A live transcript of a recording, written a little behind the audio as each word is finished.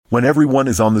When everyone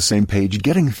is on the same page,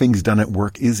 getting things done at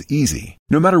work is easy.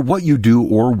 No matter what you do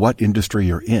or what industry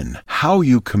you're in, how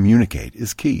you communicate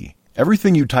is key.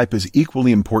 Everything you type is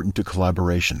equally important to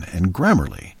collaboration, and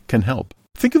Grammarly can help.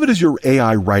 Think of it as your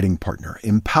AI writing partner,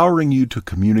 empowering you to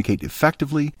communicate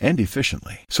effectively and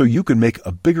efficiently, so you can make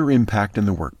a bigger impact in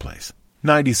the workplace.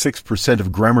 96%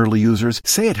 of Grammarly users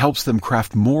say it helps them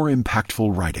craft more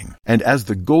impactful writing. And as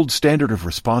the gold standard of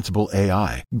responsible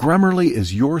AI, Grammarly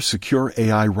is your secure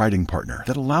AI writing partner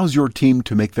that allows your team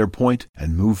to make their point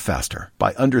and move faster.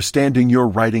 By understanding your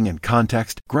writing and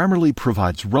context, Grammarly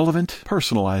provides relevant,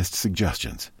 personalized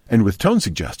suggestions. And with tone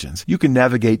suggestions, you can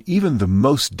navigate even the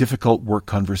most difficult work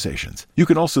conversations. You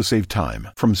can also save time,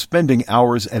 from spending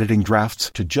hours editing drafts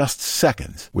to just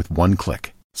seconds with one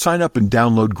click. Sign up and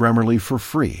download Grammarly for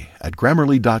free at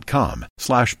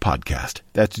Grammarly.com/podcast.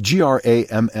 That's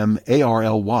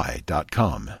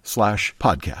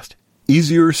GRAMMARLY.com/podcast.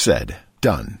 Easier said,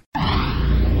 done.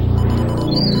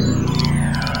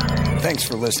 Thanks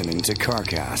for listening to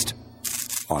CarCast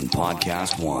on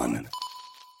Podcast One.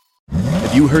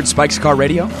 Have you heard Spike's Car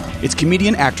Radio? It's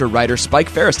comedian, actor, writer Spike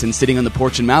Ferriston sitting on the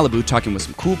porch in Malibu talking with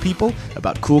some cool people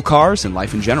about cool cars and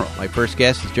life in general. My first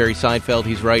guest is Jerry Seinfeld.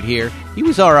 He's right here. He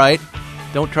was all right.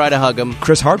 Don't try to hug him.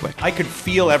 Chris Hardwick. I could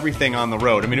feel everything on the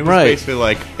road. I mean, it was basically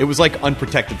like, it was like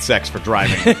unprotected sex for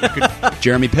driving.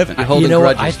 Jeremy Piven. You know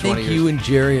what? I think you and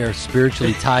Jerry are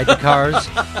spiritually tied to cars,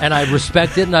 and I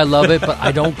respect it and I love it, but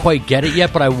I don't quite get it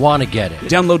yet, but I want to get it.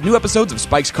 Download new episodes of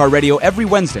Spike's Car Radio every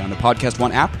Wednesday on the Podcast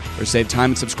One app, or save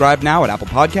time and subscribe now at Apple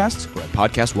Podcasts or at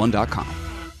podcastone.com.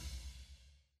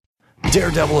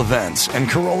 Daredevil Events and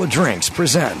Corolla Drinks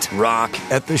present Rock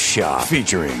at the Shop,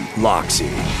 featuring Loxy.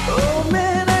 Oh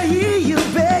man, I hear you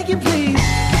begging, please.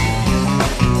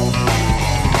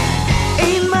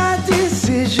 Ain't my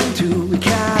decision to be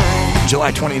kind.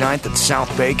 July 29th at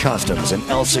South Bay Customs in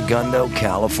El Segundo,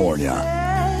 California.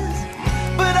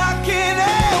 Yes, but I can't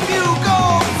help you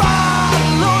go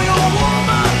follow your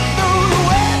woman through the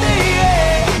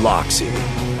weather. Loxy.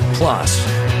 Plus,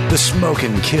 The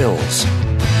Smokin' Kills.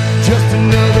 Just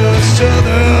another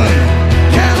Southern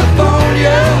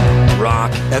California.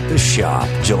 Rock at the Shop,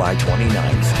 July 29th.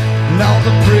 And all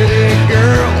the pretty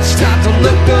girls start to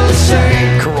look the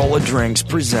same. Corolla Drinks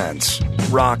presents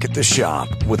Rock at the Shop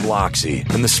with Loxy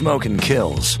and The Smokin'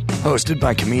 Kills. Hosted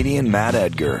by comedian Matt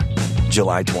Edgar.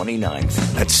 July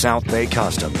 29th at South Bay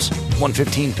Customs,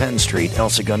 115 Penn Street, El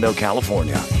Segundo,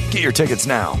 California. Get your tickets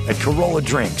now at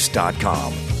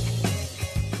CorollaDrinks.com.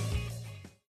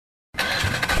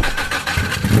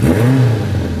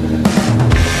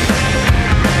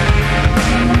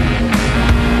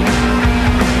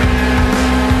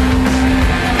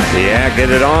 Yeah, get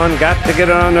it on. Got to get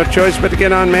it on. No choice but to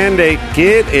get on. Mandate.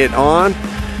 Get it on.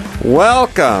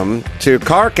 Welcome to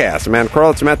CarCast. Man,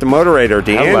 Quail, it's Matt the Moderator.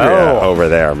 D'Andrea over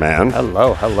there, man.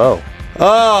 Hello.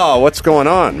 Oh, what's going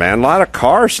on, man? A lot of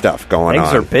car stuff going on.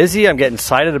 Things are busy. I'm getting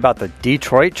excited about the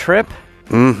Detroit trip.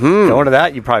 Mm-hmm. Going to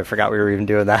that, you probably forgot we were even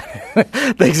doing that.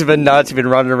 Things have been nuts. You've been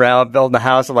running around, building the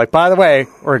house. I'm like, by the way,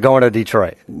 we're going to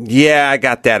Detroit. Yeah, I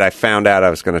got that. I found out I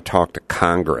was going to talk to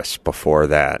Congress before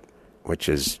that, which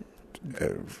is...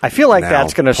 I feel like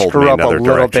that's going to screw up a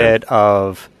little bit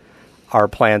of our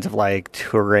plans of like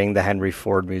touring the Henry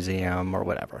Ford Museum or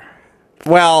whatever.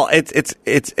 Well, it's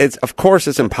of course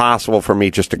it's impossible for me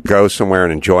just to go somewhere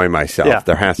and enjoy myself. Yeah.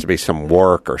 There has to be some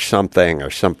work or something or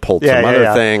some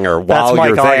other thing or while that's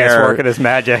you're Mike there. August working his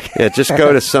magic. Yeah, just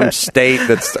go to some state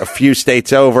that's a few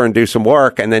states over and do some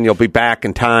work, and then you'll be back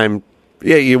in time.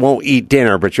 Yeah, you won't eat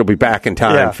dinner, but you'll be back in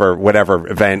time for whatever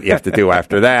event you have to do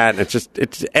after that. And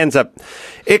it ends up,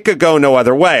 it could go no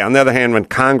other way. On the other hand, when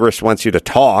Congress wants you to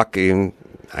talk, I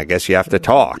guess you have to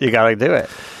talk. You got to do it.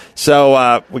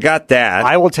 So we got that.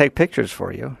 I will take pictures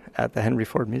for you at the Henry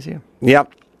Ford Museum.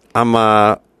 Yep, I'm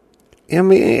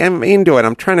into it.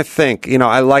 I'm trying to think. You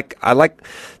know, the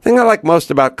thing I like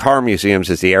most about car museums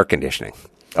is the air conditioning.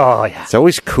 Oh yeah, it's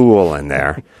always cool in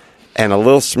there, and a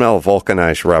little smell of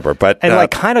vulcanized rubber. But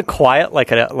like kind of quiet,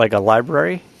 like a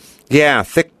library. Yeah,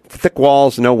 thick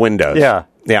walls, no windows. Yeah.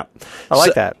 I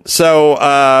like that.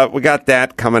 So we got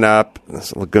that coming up.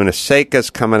 Laguna Seca's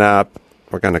coming up.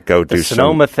 We're going to go do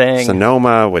Sonoma thing.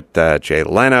 Sonoma with Jay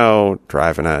Leno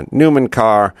driving a Newman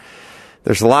car.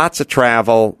 There's lots of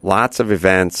travel, lots of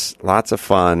events, lots of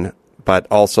fun, but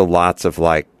also lots of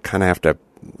kind of have to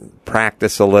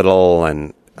practice a little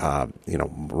and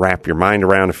wrap your mind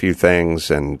around a few things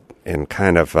and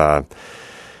kind of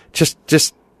just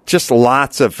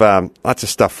lots of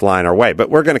stuff flying our way. But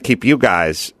we're going to keep you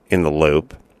guys in the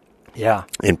loop. Yeah.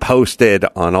 And posted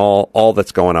on all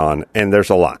that's going on. And there's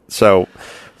a lot. So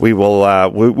we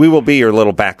will be your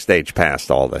little backstage pass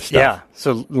to all this stuff. Yeah.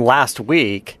 So last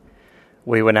week,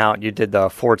 we went out and you did the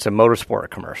Forza Motorsport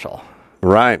commercial.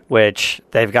 Right. Which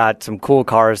they've got some cool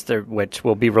cars there, which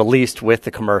will be released with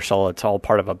the commercial. It's all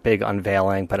part of a big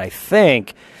unveiling. But I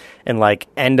think in like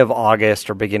end of August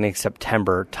or beginning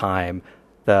September time,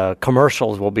 the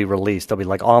commercials will be released. There'll be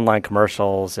like online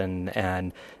commercials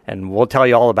and we'll tell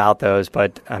you all about those.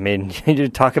 But I mean, you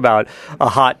talk about a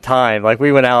hot time. Like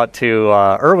we went out to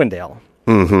Irwindale.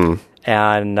 Mm-hmm.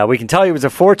 And we can tell you it was a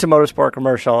Forza Motorsport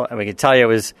commercial, and we can tell you it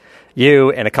was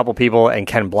you and a couple people and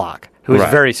Ken Block, who is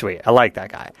very sweet. I like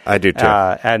that guy. I do too.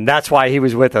 And that's why he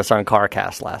was with us on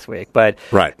CarCast last week. But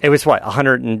it was,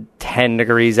 110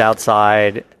 degrees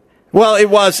outside. Well, it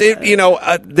was.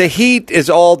 The heat is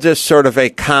all just sort of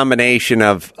a combination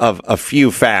of a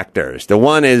few factors. The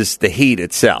one is the heat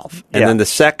itself. And then the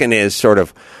second is sort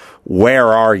of where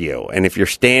are you? And if you're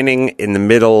standing in the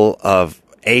middle of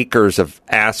acres of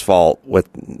asphalt with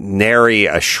nary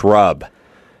a shrub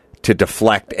to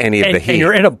deflect any of the heat. And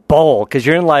you're in a bowl because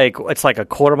you're in it's like a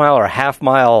quarter mile or a half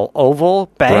mile oval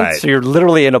bank. Right. So you're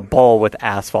literally in a bowl with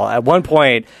asphalt. At one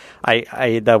point,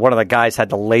 one of the guys had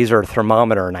the laser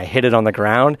thermometer and I hit it on the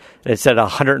ground and it said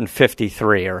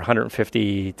 153 or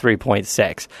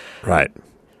 153.6. Right.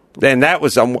 And that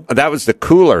was the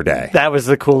cooler day. That was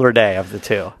the cooler day of the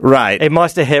two. Right. It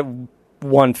must have hit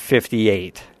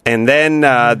 158. And then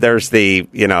there's the,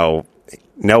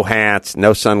 no hats,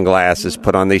 no sunglasses,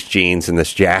 put on these jeans and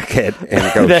this jacket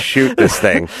and go shoot this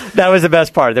thing. That was the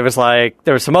best part. There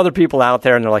were some other people out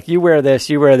there and they're like, you wear this,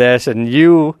 and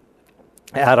you,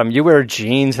 Adam, you wear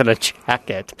jeans and a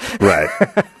jacket. Right.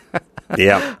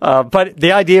 Yeah. But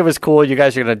the idea was cool. You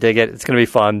guys are going to dig it. It's going to be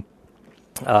fun.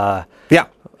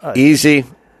 Easy.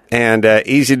 And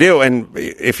easy to do. And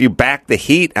if you back the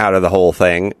heat out of the whole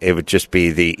thing, it would just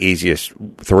be the easiest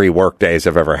 3 work days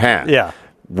I've ever had. Yeah.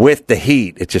 With the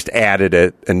heat, it just added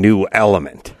a new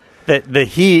element. The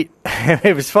heat,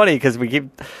 it was funny because we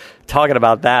keep talking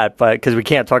about that, but because we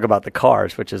can't talk about the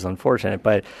cars, which is unfortunate.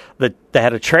 But they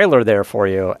had a trailer there for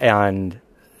you, and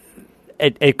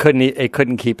it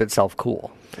couldn't keep itself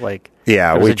cool.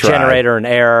 There was a generator and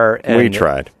air. And we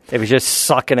tried. It was just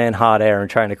sucking in hot air and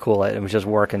trying to cool it. It was just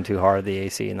working too hard, the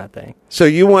AC in that thing. So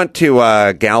you went to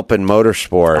Galpin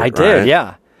Motorsport, I did,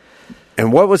 yeah.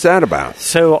 And what was that about?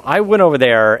 So I went over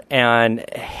there, and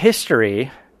History,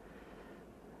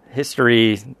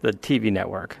 the TV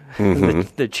network,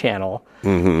 the channel,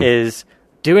 is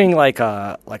doing like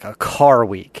a car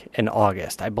week in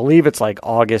August. I believe it's like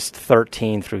August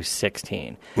 13 through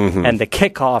 16. And the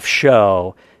kickoff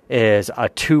show is a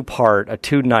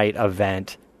 2-night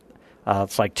event.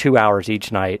 It's like 2 hours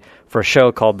each night for a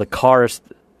show called The Cars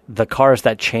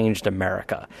That Changed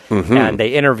America. And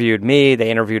they interviewed me, they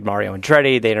interviewed Mario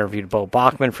Andretti, they interviewed Bo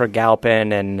Bachman for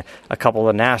Galpin, and a couple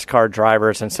of NASCAR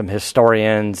drivers and some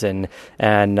historians, and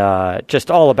just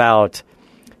all about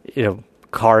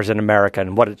cars in America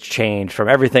and what it's changed from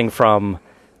everything from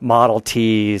Model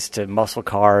Ts to muscle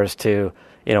cars to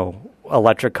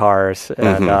electric cars.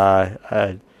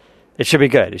 And it should be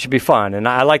good. It should be fun. And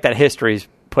I like that History's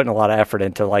putting a lot of effort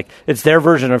into it's their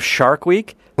version of Shark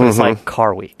Week, but it's like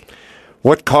Car Week.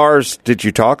 What cars did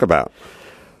you talk about?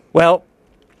 Well,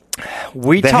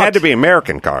 they had to be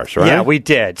American cars, right? Yeah, we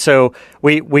did. So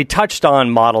we touched on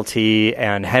Model T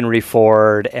and Henry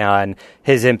Ford and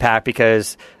his impact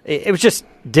because it was just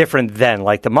different then.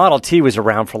 Like the Model T was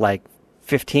around for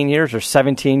 15 years or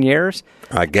 17 years.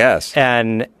 I guess.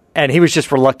 And he was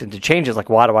just reluctant to change it. Like,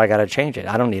 why do I got to change it?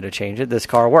 I don't need to change it. This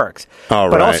car works. Oh,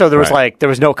 but right, also there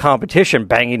was no competition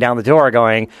banging down the door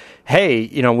going, hey,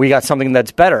 we got something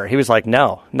that's better. He was like,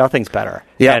 no, nothing's better.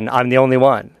 Yeah. And I'm the only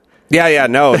one. Yeah,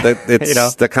 no.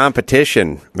 It's the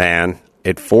competition, man.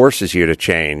 It forces you to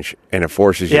change, and it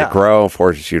forces you to grow,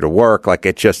 forces you to work.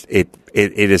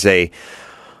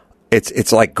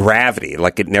 It's like gravity.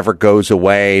 Like it never goes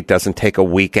away. It doesn't take a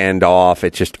weekend off.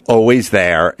 It's just always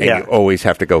there, and you always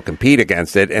have to go compete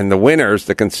against it. And the winner's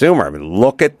the consumer. I mean,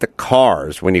 look at the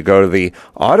cars when you go to the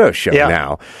auto show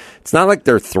now. It's not like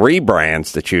there are 3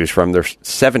 brands to choose from. There's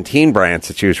 17 brands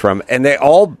to choose from, and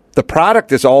the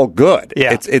product is all good.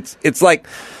 Yeah. It's like,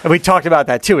 and we talked about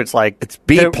that too. It's like it's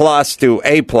B+ to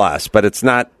A+, but it's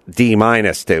not D-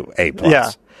 to A+.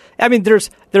 Yeah. I mean, there's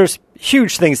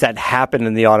huge things that happen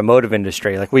in the automotive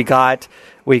industry. Like we got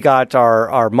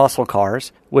our muscle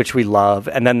cars, which we love,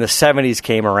 and then the 70s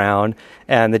came around,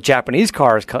 and the Japanese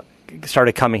cars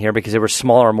started coming here because they were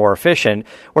smaller, more efficient,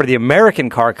 where the American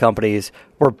car companies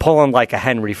were pulling like a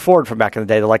Henry Ford from back in the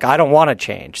day. They're like, I don't want to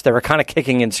change. They were kind of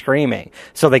kicking and screaming.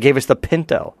 So they gave us the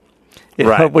Pinto,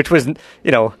 which was,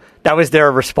 that was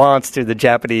their response to the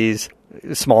Japanese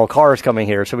small cars coming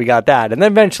here. So we got that, and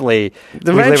then eventually we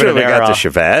got the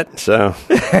Chevette. So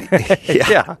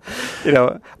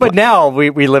yeah. But now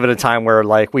we live in a time where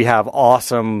like we have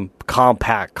awesome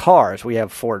compact cars. We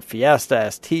have Ford Fiesta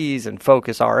STs and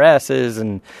Focus RSs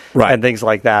and things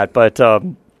like that. But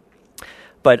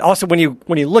also when you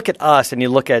look at us and you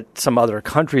look at some other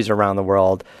countries around the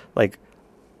world, like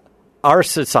our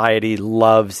society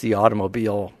loves the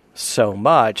automobile so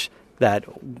much that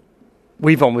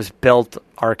we've almost built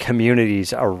our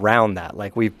communities around that.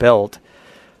 Like we've built,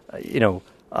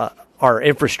 our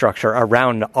infrastructure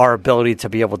around our ability to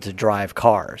be able to drive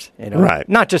cars.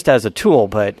 Not just as a tool,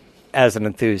 but as an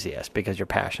enthusiast because you're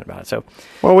passionate about it. So,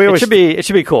 it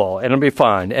should be cool and it'll be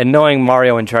fun. And knowing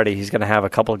Mario Andretti, he's going to have a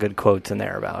couple of good quotes in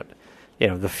there about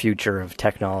the future of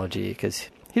technology because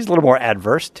he's a little more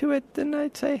averse to it than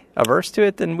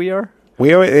we are.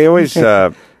 They always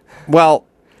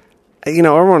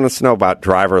everyone wants to know about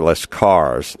driverless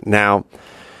cars. Now,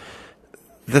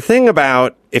 the thing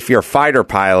about if you're a fighter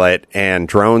pilot and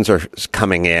drones are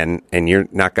coming in and you're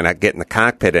not going to get in the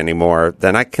cockpit anymore,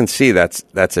 then I can see that's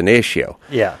an issue.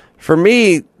 Yeah. For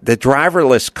me, the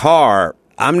driverless car,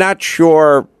 I'm not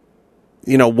sure,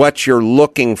 what you're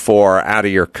looking for out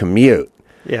of your commute.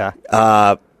 Yeah.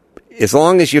 As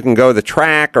long as you can go the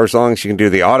track or as long as you can do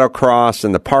the autocross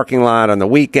in the parking lot on the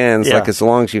weekends, like as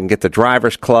long as you can get the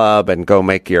driver's club and go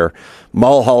make your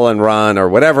Mulholland run or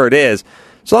whatever it is,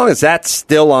 as long as that's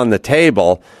still on the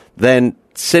table, then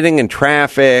sitting in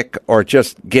traffic or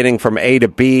just getting from A to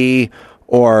B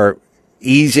or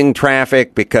easing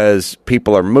traffic because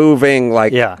people are moving,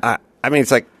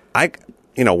 it's like,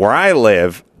 where I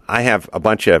live, I have a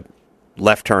bunch of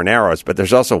left turn arrows, but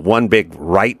there's also one big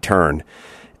right turn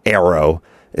arrow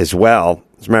as well.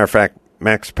 As a matter of fact,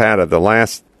 Max Pata, the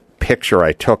last picture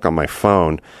I took on my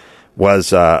phone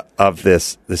was of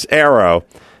this arrow,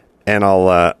 and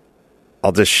I'll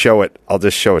just show it. I'll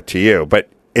just show it to you. But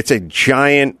it's a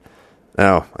giant.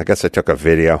 Oh, I guess I took a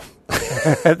video.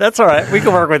 That's all right. We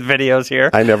can work with videos here.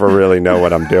 I never really know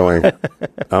what I'm doing.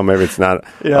 Maybe it's not.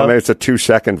 Yeah. Maybe it's a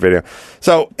 2-second video.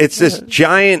 So it's this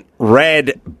giant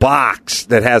red box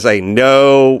that has a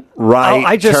no right.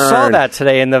 I just turn saw that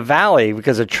today in the valley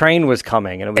because a train was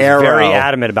coming and it was very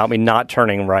adamant about me not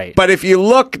turning right. But if you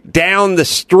look down the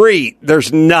street,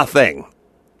 there's nothing.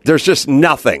 There's just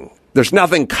nothing. There's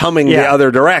nothing coming the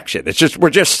other direction. It's just we're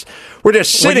just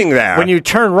sitting there. When you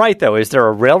turn right, though, is there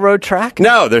a railroad track?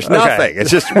 No, there's nothing. It's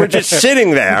just we're just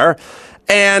sitting there,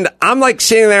 and I'm like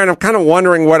sitting there, and I'm kind of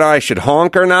wondering whether I should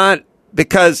honk or not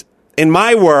because in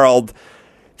my world,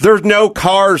 there's no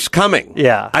cars coming.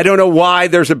 Yeah, I don't know why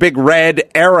there's a big red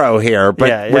arrow here,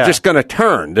 but we're just going to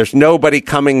turn. There's nobody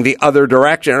coming the other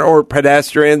direction or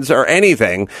pedestrians or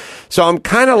anything. So I'm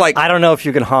kind of like... I don't know if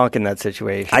you can honk in that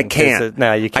situation. I can't.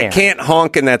 No, you can't. I can't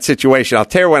honk in that situation. I'll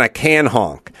tell you when I can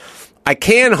honk. I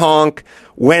can honk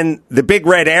when the big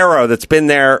red arrow that's been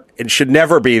there, it should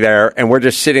never be there, and we're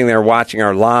just sitting there watching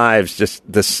our lives, just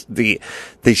the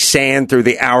sand through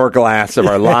the hourglass of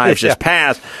our lives just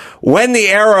pass. When the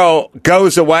arrow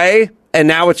goes away, and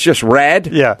now it's just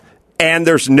red, and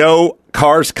there's no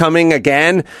cars coming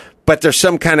again, but there's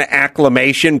some kind of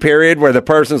acclimation period where the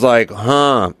person's like,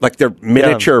 like their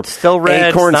miniature still red,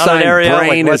 acorn-sized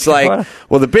brain is like,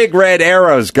 well, the big red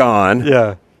arrow's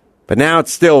gone, but now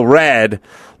it's still red.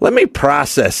 Let me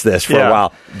process this for a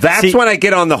while. That's when I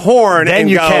get on the horn then and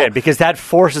you go, can, because that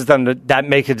forces them to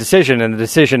make a decision, and the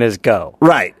decision is go.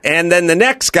 Right. And then the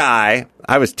next guy,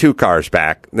 I was 2 cars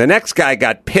back, the next guy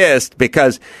got pissed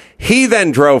because he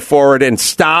then drove forward and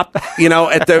stopped,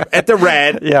 at the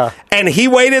red. Yeah. And he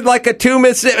waited like a 2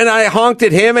 minutes, and I honked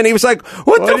at him, and he was like,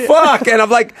 what the fuck? And I'm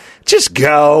like, just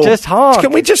go. Just honk.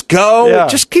 Can we just go? Yeah.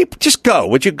 Just go.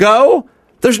 Would you go?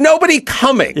 There's nobody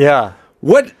coming. Yeah.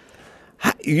 What...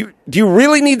 do you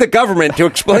really need the government to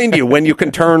explain to you when you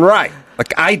can turn right?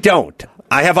 Like, I don't.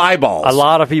 I have eyeballs. A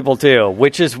lot of people do,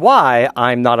 which is why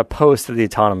I'm not opposed to the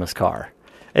autonomous car.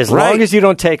 As long as you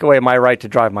don't take away my right to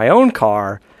drive my own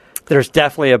car, there's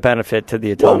definitely a benefit to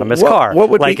the autonomous car. What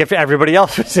would if everybody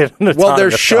else was in an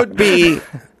autonomous car.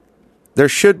 There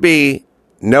should be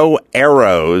no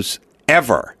arrows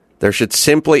ever. There should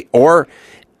simply, or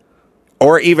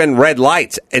even red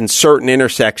lights in certain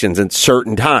intersections and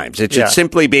certain times. It should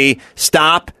simply be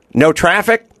stop, no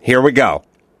traffic, here we go.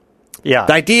 Yeah.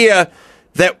 The idea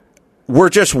that we're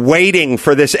just waiting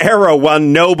for this arrow while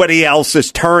nobody else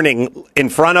is turning in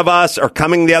front of us or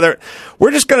coming the other. We're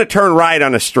just going to turn right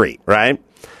on a street, right?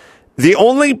 The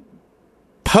only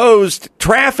posed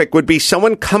traffic would be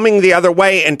someone coming the other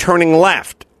way and turning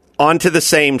left onto the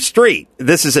same street.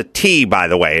 This is a T, by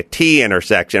the way, a T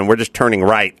intersection. We're just turning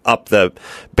right up the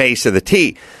base of the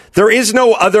T. There is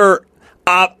no other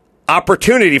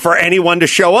opportunity for anyone to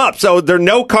show up. So there are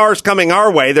no cars coming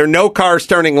our way. There are no cars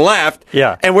turning left.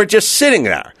 Yeah. And we're just sitting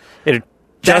there.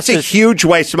 That's a huge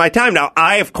waste of my time. Now,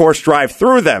 I, of course, drive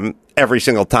through them every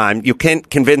single time. You can't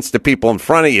convince the people in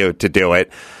front of you to do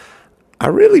it. I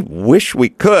really wish we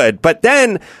could. But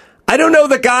then I don't know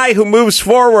the guy who moves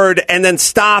forward and then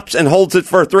stops and holds it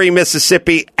for 3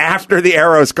 Mississippi after the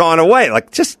arrow's gone away.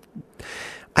 Like, just,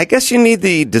 I guess you need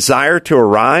the desire to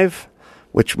arrive,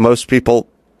 which most people,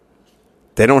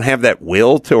 they don't have that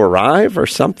will to arrive or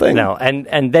something. No,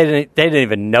 and they didn't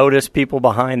even notice people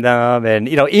behind them. And,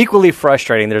 equally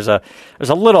frustrating, there's a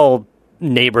little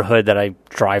neighborhood that I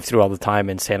drive through all the time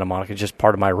in Santa Monica, just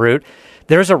part of my route.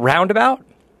 There's a roundabout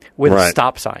with a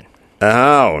stop sign.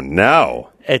 Oh, no.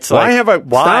 It's why like, have a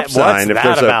stop sign? What's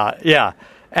that about? Yeah.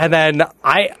 And then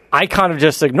I kind of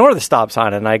just ignore the stop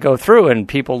sign, and I go through, and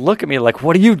people look at me like,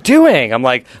 what are you doing? I'm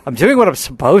like, I'm doing what I'm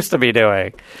supposed to be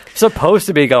doing. I'm supposed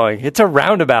to be going. It's a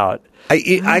roundabout.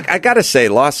 I got to say,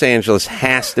 Los Angeles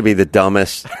has to be the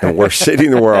dumbest and worst city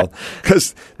in the world.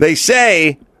 Because they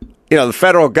say, the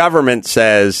federal government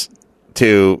says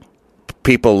to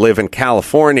people who live in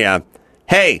California,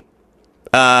 hey,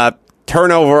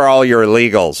 turn over all your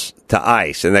illegals to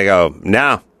ICE. And they go,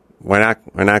 no. We're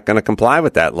not going to comply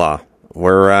with that law.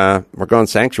 We're going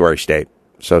sanctuary state.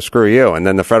 So screw you. And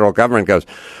then the federal government goes,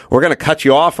 we're going to cut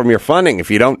you off from your funding if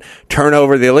you don't turn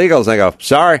over the illegals. And they go,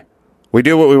 sorry, we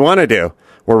do what we want to do.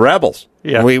 We're rebels.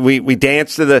 Yeah. We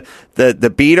dance to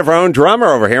the beat of our own drummer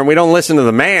over here, and we don't listen to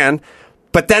the man.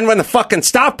 But then when the fucking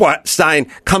stop sign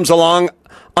comes along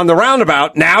on the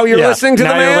roundabout, now you're listening to the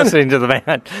man? Now you're listening to the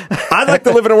man. I'd like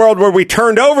to live in a world where we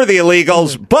turned over the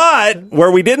illegals, but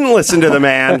where we didn't listen to the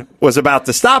man was about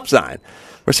the stop sign.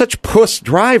 We're such puss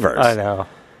drivers. I know.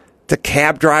 The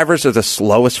cab drivers are the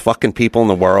slowest fucking people in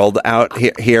the world out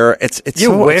here. It's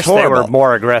you wish they were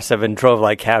more aggressive and drove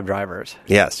like cab drivers.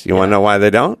 Yes. You want to know why they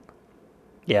don't?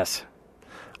 Yes.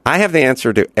 I have the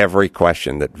answer to every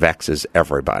question that vexes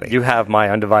everybody. You have my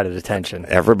undivided attention.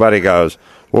 Everybody goes,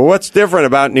 well, what's different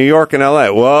about New York and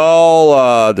L.A.?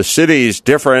 Well, the city's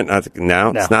different.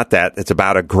 No, it's not that. It's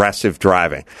about aggressive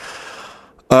driving.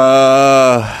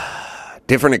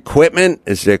 Different equipment?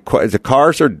 Is the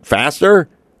cars are faster?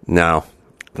 No.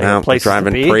 No,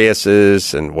 driving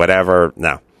Priuses and whatever.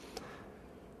 No.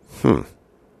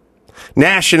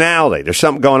 Nationality. There's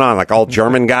something going on, like all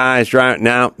German guys driving.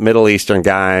 No. Middle Eastern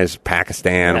guys,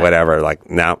 Pakistan, whatever. Like,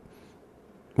 no.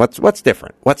 What's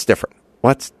different? What's different?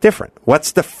 What's different?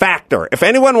 What's the factor? If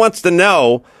anyone wants to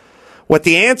know what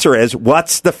the answer is,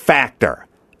 what's the factor?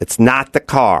 It's not the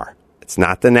car. It's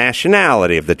not the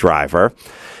nationality of the driver.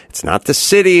 It's not the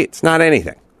city. It's not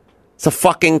anything. It's the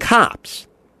fucking cops.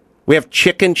 We have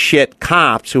chicken shit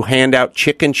cops who hand out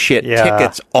chicken shit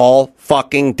tickets all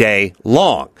fucking day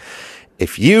long.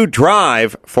 If you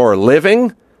drive for a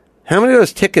living, how many of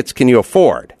those tickets can you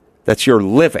afford? That's your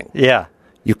living. Yeah.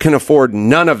 You can afford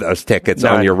none of those tickets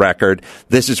on your record.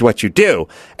 This is what you do.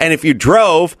 And if you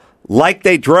drove like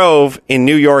they drove in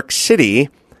New York City,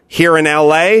 here in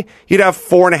L.A., you'd have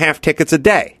 4.5 tickets a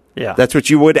day. Yeah. That's what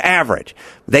you would average.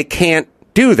 They can't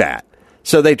do that.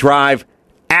 So they drive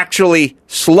actually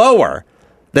slower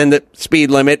than the speed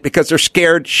limit because they're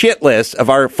scared shitless of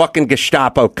our fucking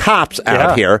Gestapo cops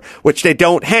out here, which they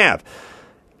don't have.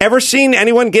 Ever seen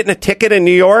anyone getting a ticket in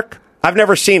New York? I've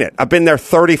never seen it. I've been there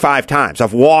 35 times.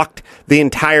 I've walked the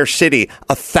entire city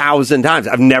 1,000 times.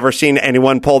 I've never seen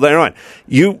anyone pull their own.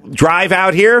 You drive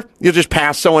out here, you'll just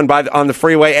pass someone on the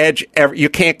freeway edge. You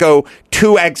can't go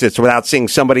 2 exits without seeing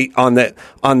somebody on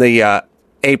the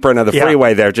apron of the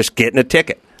freeway there just getting a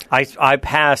ticket. I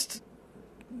passed,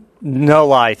 no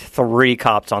lie, 3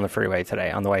 cops on the freeway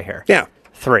today on the way here. Yeah.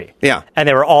 3. Yeah. And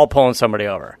they were all pulling somebody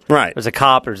over. Right. There's a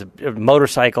cop, there's a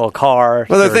motorcycle, a car.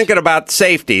 Well, they're thinking about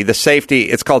safety. The safety,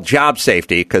 it's called job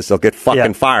safety because they'll get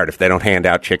fucking fired if they don't hand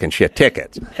out chicken shit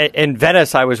tickets. In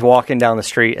Venice, I was walking down the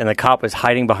street and the cop was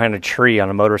hiding behind a tree on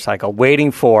a motorcycle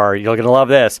waiting for, you're going to love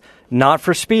this, not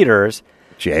for speeders.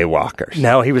 Jaywalkers.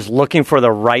 No, he was looking for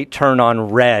the right turn on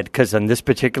red because in this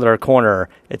particular corner,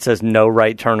 it says no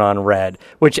right turn on red,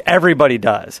 which everybody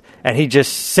does. And he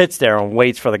just sits there and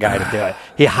waits for the guy to do it.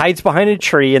 He hides behind a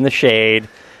tree in the shade.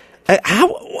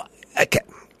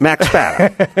 Max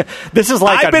Spada. This is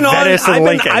like Venice and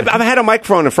Lincoln. I've had a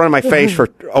microphone in front of my face for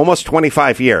almost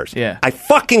 25 years. Yeah. I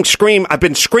fucking scream. I've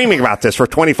been screaming about this for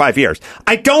 25 years.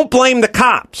 I don't blame the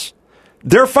cops.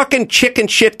 They're fucking chicken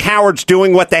shit cowards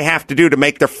doing what they have to do to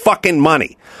make their fucking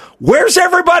money. Where's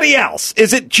everybody else?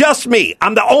 Is it just me?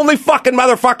 I'm the only fucking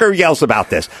motherfucker who yells about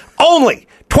this. Only.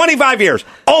 25 years.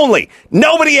 Only.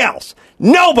 Nobody else.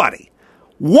 Nobody.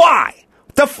 Why?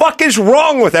 What the fuck is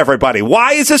wrong with everybody?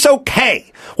 Why is this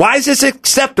okay? Why is this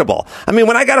acceptable? I mean,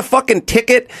 when I got a fucking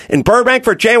ticket in Burbank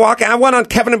for jaywalking, I went on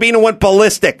Kevin and Bean and went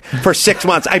ballistic for 6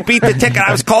 months. I beat the ticket.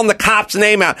 I was calling the cop's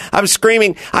name out. I was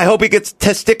screaming, I hope he gets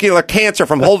testicular cancer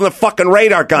from holding a fucking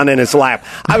radar gun in his lap.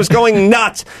 I was going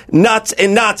nuts, and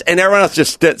everyone else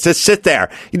just sit there.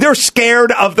 They're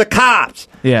scared of the cops.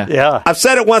 Yeah. I've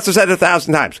said it once, I've said it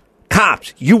 1,000 times.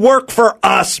 Cops, you work for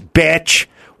us, bitch.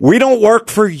 We don't work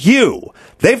for you.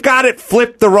 They've got it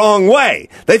flipped the wrong way.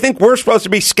 They think we're supposed to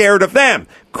be scared of them.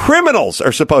 Criminals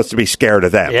are supposed to be scared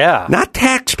of them. Yeah. Not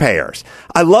taxpayers.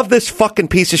 I love this fucking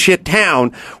piece of shit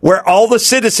town where all the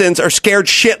citizens are scared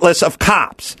shitless of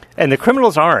cops. And the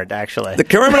criminals aren't, actually. The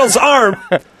criminals aren't.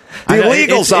 The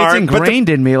illegals aren't. It's ingrained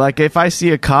in me. Like, if I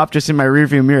see a cop just in my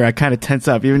rearview mirror, I kind of tense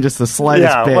up, even just the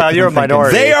slightest bit. Well, you're a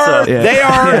minority. They are. Yeah. They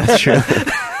are. Yeah, that's true.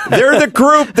 They're the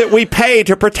group that we pay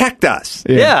to protect us.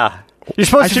 Yeah. You're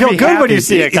supposed to feel good when you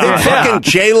see a cop. Fucking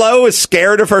J-Lo is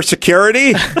scared of her security.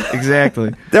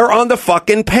 Exactly. They're on the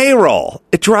fucking payroll.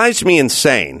 It drives me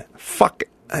insane. Fuck.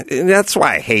 That's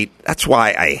why I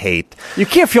hate. You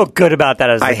can't feel good about that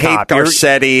as a cop. I hate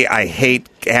Garcetti. I hate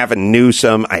Gavin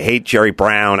Newsom. I hate Jerry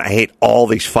Brown. I hate all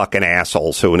these fucking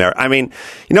assholes who never. I mean,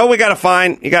 you know what we got to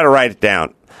find? You got to write it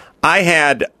down. I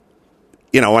had,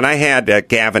 when I had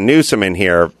Gavin Newsom in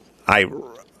here, I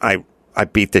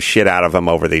beat the shit out of him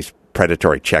over these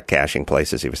predatory check cashing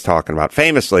places he was talking about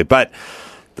famously. But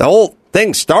the whole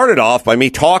thing started off by me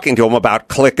talking to him about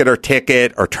click it or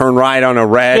ticket or turn right on a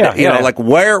red. Like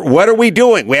what are we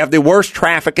doing? We have the worst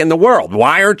traffic in the world.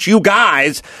 Why aren't you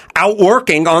guys out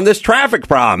working on this traffic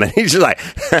problem? And he's just like,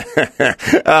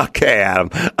 okay, Adam.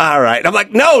 All right. I'm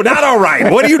like, no, not all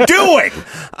right. What are you doing?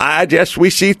 We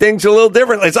see things a little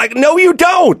differently. It's like, no, you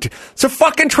don't. It's a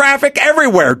fucking traffic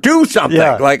everywhere. Do something.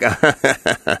 Yeah. Like,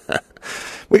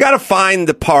 we got to find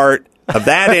the part of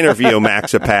that interview,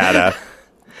 Max Zapata,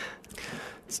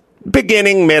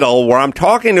 beginning, middle, where I'm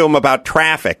talking to him about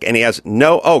traffic, and he has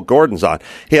Gordon's on.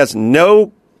 He has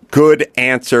no good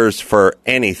answers for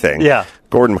anything. Yeah.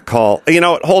 Gordon McCall. You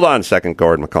know what? Hold on a second,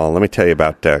 Gordon McCall. Let me tell you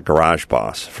about Garage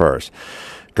Boss first.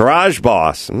 Garage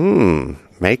Boss,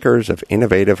 makers of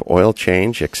innovative oil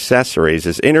change accessories,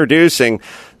 is introducing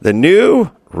the new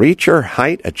Reacher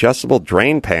Height Adjustable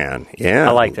Drain Pan. Yeah.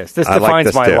 I like this. This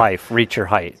defines my life, Reacher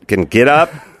Height. You can get up,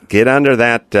 get under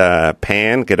that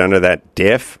pan, get under that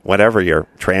diff, whatever your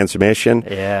transmission,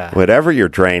 whatever you're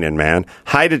draining, man.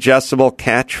 Height adjustable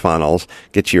catch funnels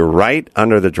get you right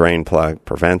under the drain plug,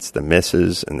 prevents the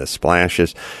misses and the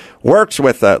splashes. Works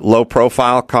with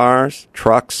low-profile cars,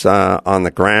 trucks on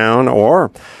the ground,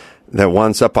 or the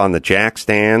ones up on the jack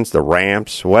stands, the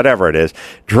ramps, whatever it is.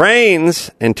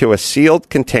 Drains into a sealed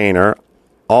container.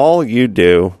 All you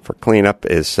do for cleanup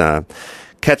is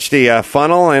catch the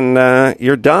funnel, and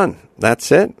you're done.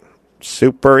 That's it.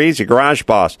 Super easy. Garage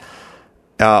Boss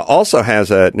also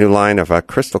has a new line of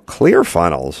crystal clear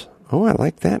funnels. Oh, I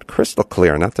like that. Crystal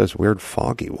clear, not those weird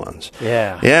foggy ones.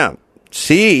 Yeah. Yeah.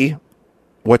 See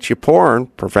what you pour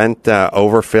and prevent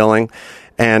overfilling.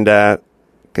 And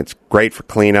it's great for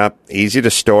cleanup, easy to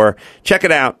store. Check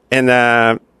it out.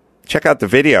 And check out the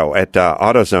video at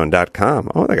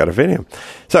AutoZone.com. Oh, they got a video.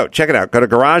 So check it out. Go to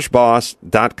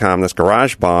GarageBoss.com. That's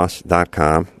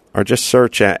GarageBoss.com. Or just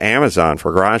search Amazon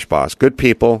for Garage Boss. Good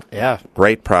people. Yeah.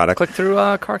 Great product. Click through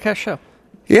CarCast Show.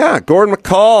 Yeah, Gordon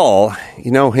McCall.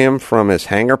 You know him from his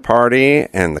hangar party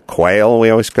and the Quail we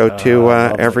always go to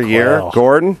every year.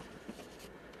 Gordon?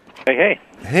 Hey.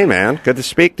 Hey, man. Good to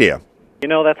speak to you. You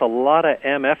know, that's a lot of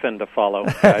MFing to follow.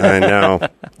 I know.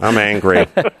 I'm angry.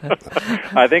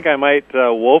 I think I might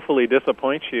woefully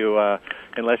disappoint you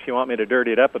unless you want me to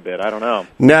dirty it up a bit. I don't know.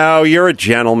 No, you're a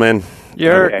gentleman.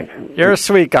 You're a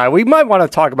sweet guy. We might want to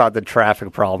talk about the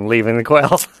traffic problem leaving the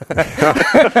Quails.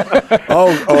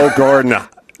 Oh, Gordon.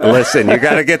 Listen, you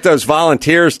got to get those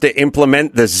volunteers to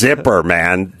implement the zipper,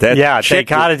 man. They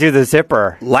got to do the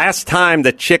zipper. Last time,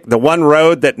 the one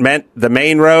road that meant the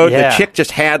main road, the chick just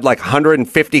had like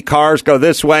 150 cars go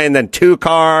this way, and then 2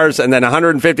 cars, and then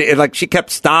 150. And like she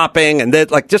kept stopping, and then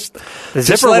just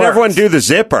let everyone do the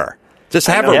zipper. Just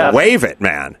have her wave it,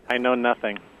 man. I know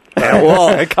nothing.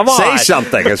 Well, Come on. say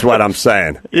something is what I'm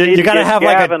saying. You got to have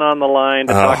Gavin on the line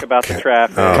to talk about the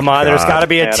traffic. Come on, there's got to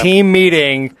be a Adam. team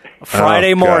meeting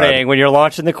Friday morning God. when you're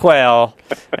launching the Quail,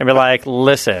 and be like,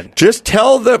 listen. Just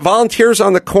tell the volunteers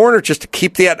on the corner just to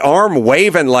keep that arm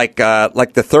waving like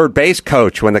the third base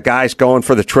coach when the guy's going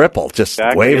for the triple, just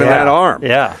waving that arm.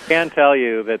 Yeah. I can tell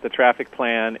you that the traffic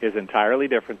plan is entirely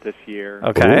different this year.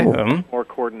 Okay. More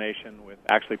coordination with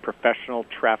actually professional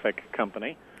traffic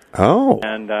company. Oh.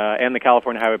 And the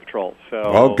California Highway Patrol.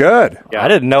 So good. Yeah. I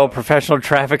didn't know a professional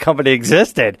traffic company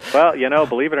existed. Well,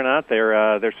 believe it or not,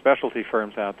 they're specialty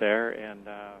firms out there, and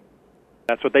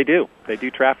that's what they do. They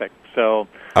do traffic. So.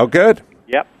 Oh, good.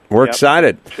 Yep. We're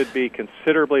excited. Should be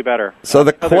considerably better. So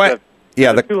the Quail, the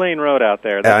 2-lane road out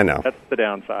there. I know. That's the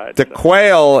downside. The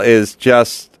Quail is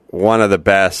just one of the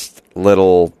best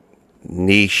little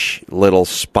niche little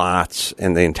spots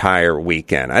in the entire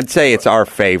weekend. I'd say it's our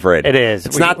favorite. It is.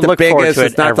 It's not the biggest.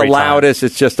 It's not the loudest.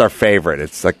 It's just our favorite.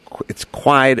 It's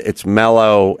quiet. It's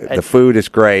mellow. The food is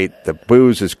great. The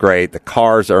booze is great. The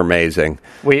cars are amazing.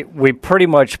 We pretty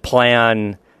much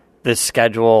plan the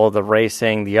schedule, the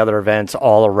racing, the other events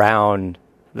all around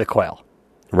the Quail.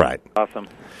 Right. Awesome.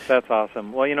 That's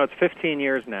awesome. Well, it's 15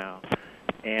 years now.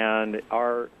 And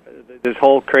this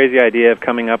whole crazy idea of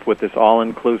coming up with this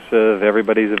all-inclusive,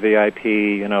 everybody's a VIP,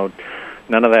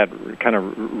 none of that kind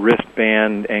of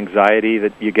wristband anxiety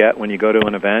that you get when you go to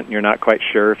an event. You're not quite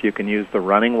sure if you can use the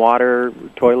running water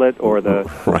toilet or the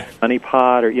honey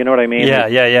pot, or you know what I mean?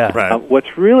 Yeah. Right.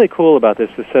 What's really cool about this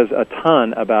says a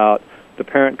ton about the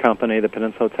parent company, the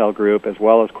Peninsula Hotel Group, as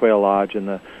well as Quail Lodge and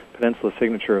the Peninsula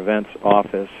Signature Events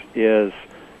office, is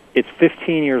it's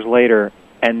 15 years later,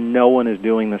 and no one is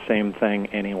doing the same thing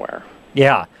anywhere.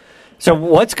 Yeah. So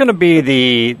what's going to be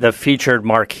the featured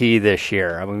marquee this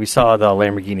year? I mean, we saw the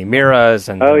Lamborghini Miras.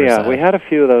 And we had a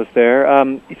few of those there.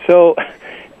 So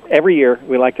every year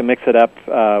we like to mix it up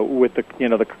with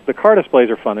the car displays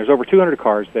are fun. There's over 200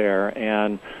 cars there,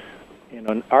 and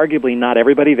arguably not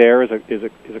everybody there is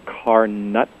a car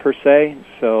nut per se.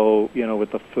 So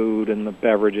with the food and the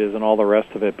beverages and all the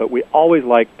rest of it, but we always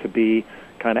like to be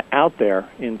kind of out there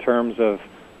in terms of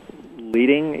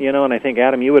leading, and I think,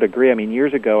 Adam, you would agree. I mean,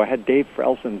 years ago, I had Dave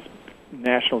Frelson's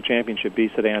national championship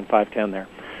B sedan 510 there.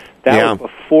 That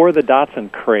was before the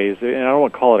Datsun craze, and I don't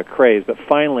want to call it a craze, but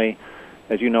finally,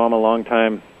 as you know, I'm a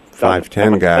long-time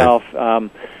 510 guy. Myself.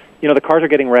 The cars are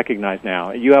getting recognized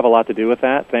now. You have a lot to do with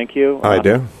that. Thank you. I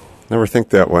do. Never think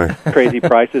that way. Crazy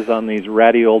prices on these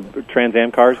ratty old Trans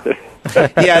Am cars that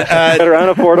that are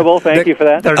unaffordable. Thank you for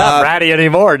that. They're not ratty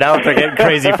anymore. Now they're getting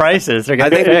crazy prices. They're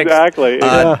getting fixed. Exactly.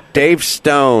 Dave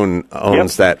Stone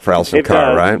owns that Frelson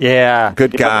car, right? Yeah.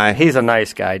 Good guy. He's a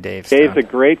nice guy, Dave Stone. Dave's a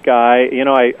great guy.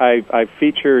 I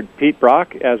featured Pete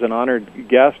Brock as an honored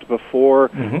guest before.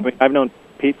 Mm-hmm. I mean, I've known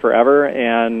Pete forever,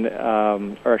 and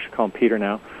or I should call him Peter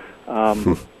now.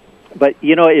 But,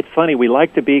 it's funny. We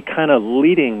like to be kind of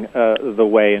leading the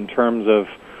way in terms of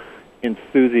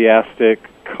enthusiastic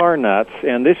car nuts.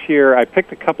 And this year I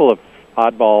picked a couple of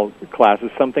oddball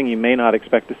classes, something you may not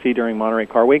expect to see during Monterey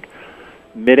Car Week.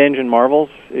 Mid-engine marvels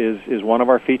is one of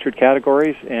our featured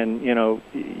categories. And,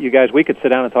 you guys, we could sit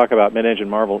down and talk about mid-engine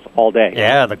marvels all day.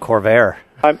 Yeah, the Corvair.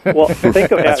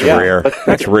 Think of that's rear.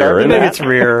 That's rear, isn't it? It's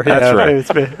rear.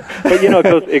 That's right. But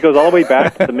it goes all the way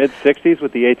back to the mid '60s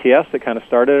with the ATS that kind of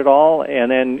started it all, and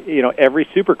then every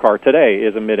supercar today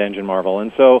is a mid-engine marvel,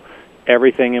 and so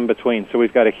everything in between. So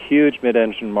we've got a huge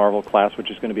mid-engine marvel class,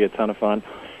 which is going to be a ton of fun,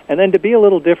 and then to be a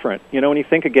little different. When you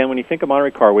think of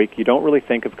Monterey Car Week, you don't really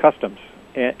think of customs,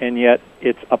 and yet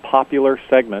it's a popular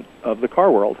segment of the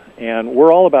car world, and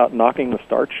we're all about knocking the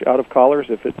starch out of collars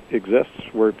if it exists.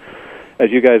 As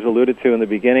you guys alluded to in the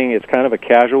beginning, it's kind of a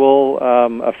casual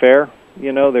affair.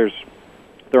 There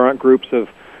aren't groups of,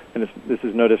 and this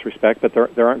is no disrespect, but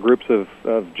there aren't groups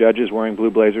of judges wearing blue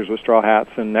blazers with straw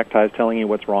hats and neckties telling you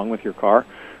what's wrong with your car.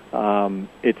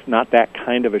 It's not that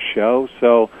kind of a show.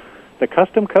 So the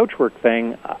custom coachwork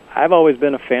thing, I've always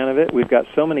been a fan of it. We've got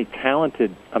so many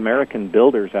talented American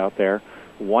builders out there.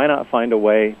 Why not find a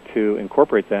way to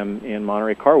incorporate them in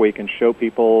Monterey Car Week and show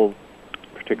people,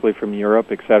 particularly from Europe,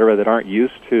 et cetera, that aren't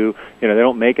used to, they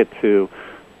don't make it to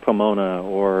Pomona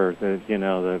or the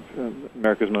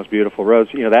America's Most Beautiful Roads.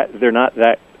 They're not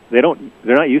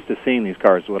used to seeing these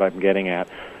cars. Is what I'm getting at.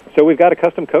 So we've got a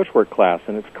custom coachwork class,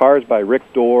 and it's cars by Rick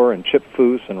Dorr and Chip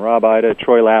Foose and Rob Ida,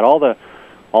 Troy Ladd, all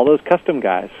those custom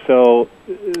guys. So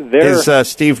is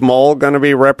Steve Moll going to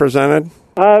be represented?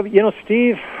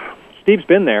 Steve's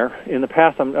been there in the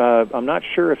past. I'm not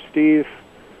sure if Steve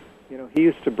he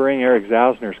used to bring Eric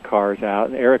Zausner's cars out,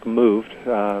 and Eric moved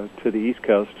to the East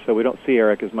Coast, so we don't see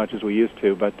Eric as much as we used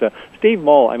to. But Steve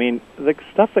Moll, I mean, the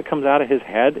stuff that comes out of his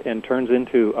head and turns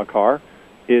into a car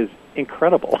is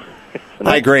incredible.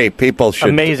 I agree. People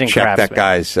should check that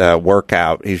guy's work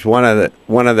out. He's one of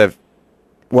the.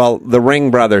 Well, the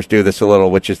Ring brothers do this a little,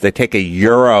 which is they take a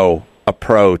Euro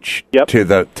approach to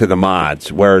the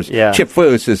mods, whereas Chip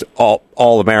Foose is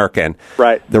all American.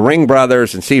 Right. The Ring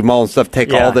brothers and Steve Moll and stuff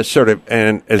take all this sort of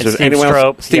and is there Steve anyone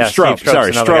Strope. else? Steve Strope.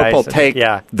 Sorry, Strope will take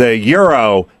the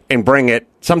Euro and bring it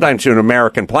sometimes to an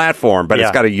American platform, but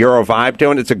it's got a Euro vibe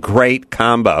to it. It's a great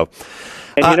combo.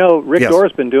 And Rick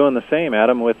Dore's been doing the same,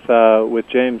 Adam, with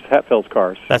James Hetfield's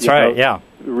cars. That's right. Yeah.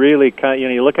 Really, kind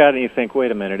of, you look at it and you think,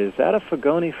 wait a minute, is that a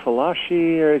Fagoni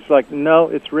Falashi? Or it's like, no,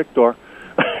 it's Rick Dore.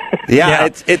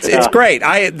 It's great.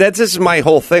 This is my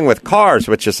whole thing with cars,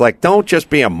 which is like, don't just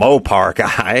be a Mopar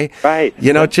guy, right?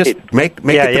 Just make it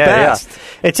the best. Yeah.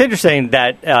 It's interesting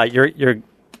that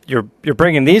you're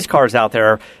bringing these cars out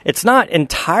there. It's not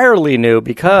entirely new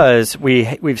because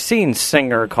we've seen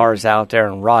Singer cars out there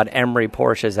and Rod Emery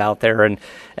Porsches out there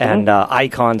and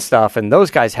Icon stuff, and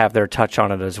those guys have their touch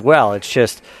on it as well. It's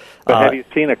just. But have you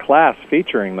seen a class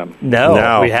featuring them?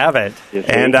 No, we haven't.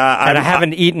 And I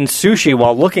haven't eaten sushi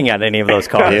while looking at any of those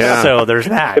cars. So there's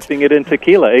that. Dipping it in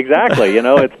tequila, exactly.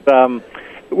 It's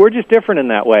we're just different in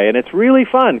that way, and it's really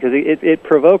fun because it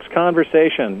provokes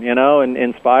conversation, and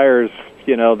inspires.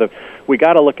 We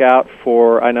got to look out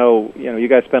for. I know, you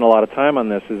guys spend a lot of time on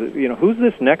this. Who's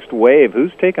this next wave?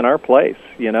 Who's taking our place?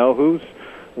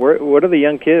 What are the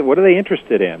young kids? What are they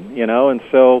interested in? And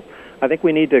so. I think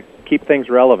we need to keep things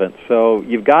relevant. So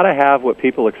you've got to have what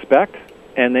people expect,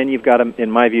 and then you've got to, in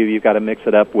my view, you've got to mix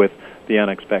it up with the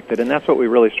unexpected, and that's what we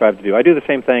really strive to do. I do the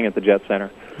same thing at the Jet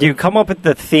Center. Do you come up with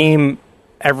the theme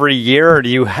every year, or do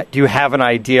you have an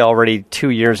idea already 2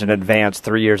 years in advance,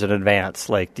 3 years in advance?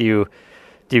 Like, do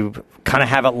you kind of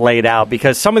have it laid out?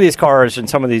 Because some of these cars and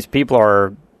some of these people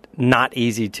are not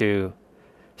easy to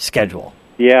schedule.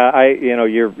 Yeah,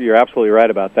 you're absolutely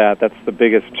right about that. That's the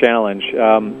biggest challenge.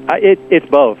 It's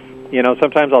both.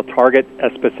 Sometimes I'll target a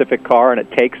specific car, and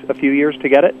it takes a few years to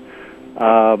get it,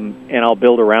 and I'll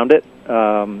build around it.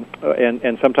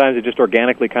 And sometimes it just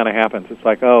organically kind of happens. It's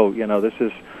like,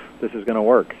 this is going to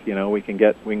work. We can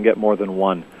get more than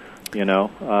one.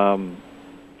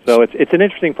 So it's an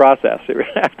interesting process.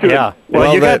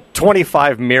 Well, you got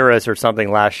 25 Miras or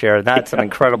something last year. That's an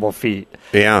incredible feat.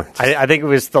 Yeah. I think it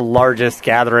was the largest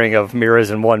gathering of Miras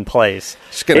in one place.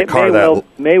 Just get a car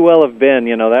may well have been.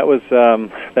 That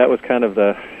was kind of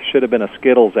should have been a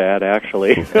Skittles ad,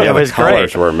 actually. It was great.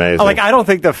 Colors were amazing. I don't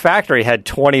think the factory had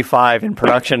 25 in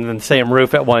production in the same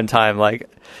roof at one time. That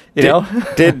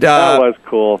was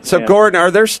cool. So, Gordon, are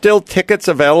there still tickets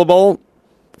available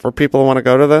for people who want to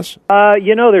go to this?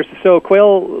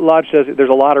 Quail Lodge there's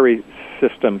a lottery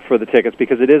system for the tickets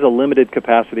because it is a limited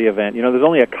capacity event. There's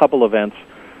only a couple events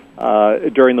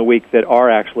during the week that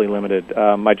are actually limited.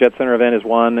 My Jet Center event is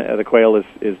one, the Quail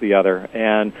is the other,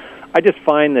 and I just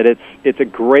find that it's a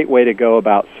great way to go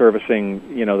about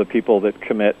servicing the people that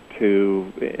commit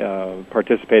to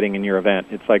participating in your event.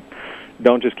 It's like,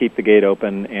 don't just keep the gate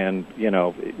open and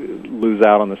lose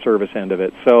out on the service end of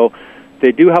it. So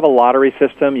they do have a lottery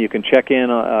system. You can check in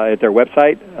at their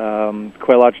website.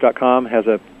 QuailLodge.com has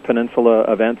a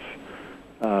Peninsula events.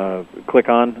 Click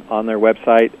on their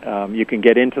website. You can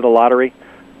get into the lottery.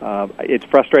 It's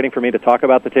frustrating for me to talk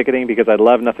about the ticketing because I'd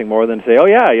love nothing more than to say,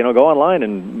 go online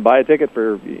and buy a ticket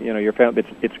for your family.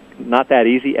 It's not that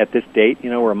easy at this date.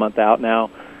 We're a month out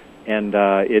now, and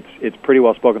it's pretty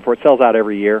well spoken for. It sells out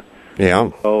every year.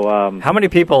 Yeah. So How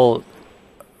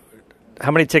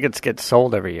many tickets get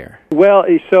sold every year? Well,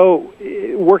 so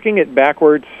working it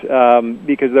backwards,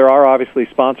 because there are obviously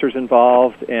sponsors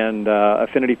involved and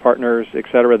affinity partners, et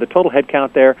cetera, the total head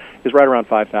count there is right around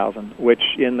 5,000, which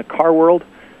in the car world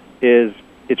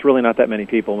it's really not that many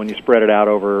people when you spread it out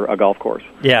over a golf course.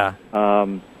 Yeah.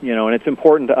 And it's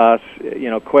important to us.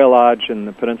 Quail Lodge and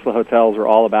the Peninsula Hotels are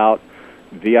all about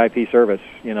VIP service.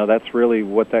 That's really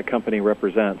what that company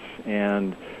represents.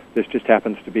 And this just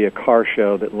happens to be a car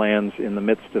show that lands in the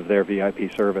midst of their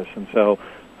VIP service, and so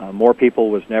more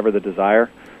people was never the desire,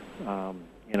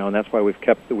 and that's why we've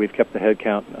kept the head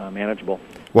count manageable.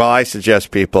 Well, I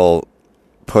suggest people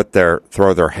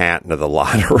throw their hat into the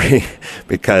lottery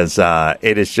because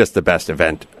it is just the best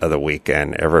event of the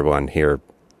weekend. Everyone here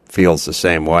feels the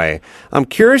same way. I'm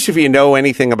curious if you know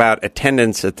anything about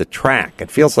attendance at the track. It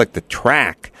feels like the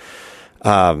track.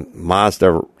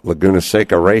 Mazda Laguna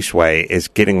Seca Raceway is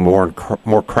getting more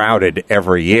crowded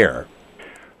every year.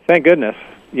 Thank goodness.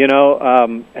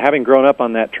 Having grown up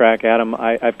on that track, Adam,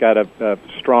 I've got a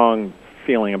strong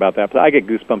feeling about that. But I get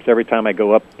goosebumps every time I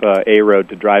go up A Road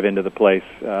to drive into the place.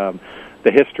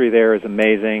 The history there is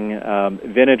amazing.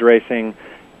 Vintage racing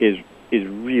is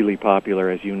really popular,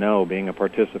 as you know, being a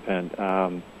participant.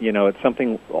 It's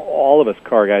something all of us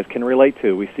car guys can relate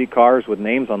to. We see cars with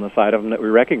names on the side of them that we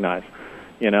recognize,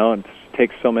 and it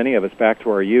takes so many of us back to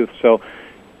our youth. So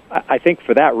I think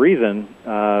for that reason,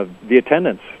 the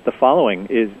attendance, the following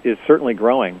is certainly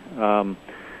growing.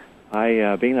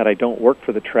 Being that I don't work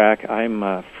for the track,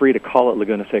 I'm free to call it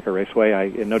Laguna Seca Raceway.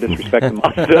 No disrespect to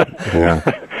Mazda,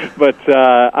 but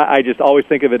I just always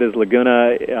think of it as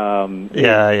Laguna.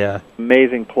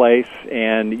 Amazing place,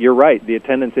 and you're right. The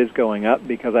attendance is going up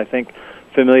because I think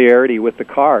familiarity with the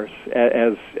cars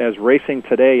as racing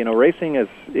today. Racing is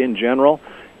in general,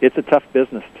 it's a tough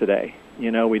business today.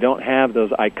 We don't have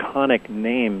those iconic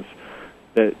names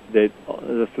that the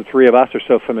three of us are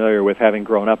so familiar with, having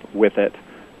grown up with it.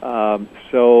 And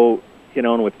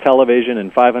with television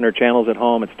and 500 channels at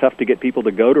home, it's tough to get people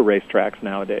to go to racetracks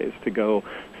nowadays, to go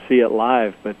see it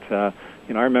live. But, I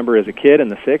remember as a kid in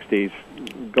the 60s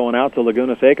going out to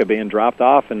Laguna Seca, being dropped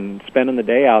off and spending the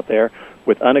day out there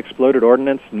with unexploded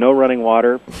ordnance, no running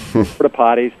water, porta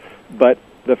potties, but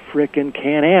the frickin'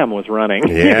 Can-Am was running.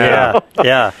 Yeah.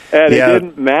 And it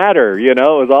didn't matter, it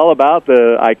was all about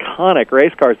the iconic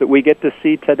race cars that we get to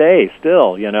see today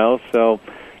still, so...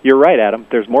 You're right, Adam.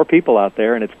 There's more people out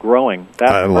there, and it's growing.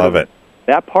 I love it.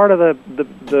 That part of the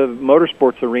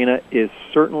motorsports arena is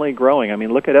certainly growing. I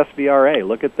mean, look at SVRA.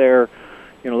 Look at their,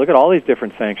 look at all these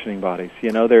different sanctioning bodies.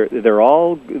 They're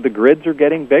all, the grids are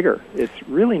getting bigger. It's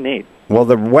really neat. Well,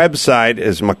 the website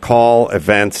is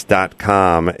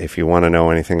McCallEvents.com if you want to know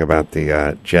anything about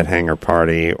the Jet Hangar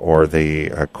Party or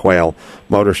the Quail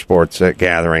Motorsports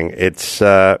gathering. It's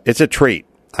a treat.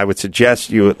 I would suggest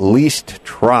you at least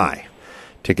try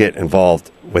to get involved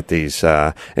with these.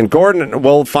 And Gordon,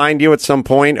 we'll find you at some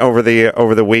point over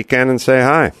the weekend and say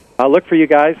hi. I'll look for you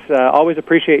guys. Always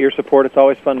appreciate your support. It's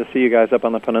always fun to see you guys up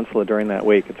on the peninsula during that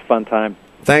week. It's a fun time.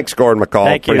 Thanks, Gordon McCall.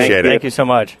 Thank you. Appreciate it. Thank you so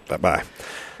much. Bye-bye.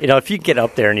 If you get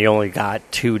up there and you only got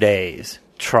 2 days,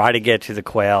 try to get to the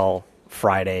Quail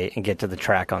Friday and get to the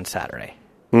track on Saturday.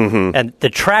 Mm-hmm. And the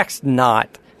track's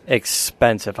not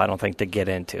expensive, I don't think, to get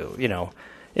into,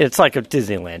 It's like a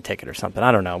Disneyland ticket or something.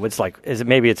 I don't know.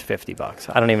 Maybe it's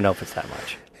 $50. I don't even know if it's that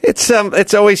much.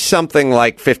 It's always something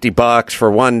like $50 for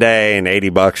 1 day and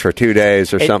 $80 for 2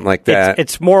 days or something like that.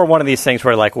 It's more one of these things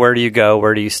where, like, where do you go,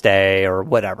 where do you stay, or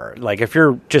whatever. Like, if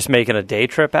you're just making a day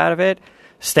trip out of it,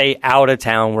 stay out of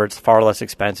town where it's far less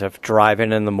expensive. Drive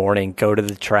in the morning, go to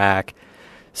the track,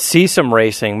 see some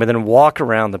racing, but then walk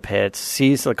around the pits,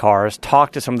 see the cars,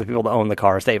 talk to some of the people that own the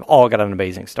cars. They've all got an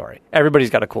amazing story. Everybody's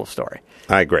got a cool story.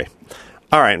 I agree.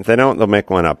 All right, if they don't, they'll make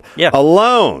one up. Yeah.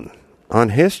 Alone on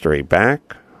History,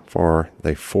 back for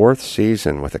the 4th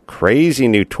season with a crazy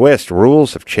new twist.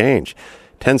 Rules have changed.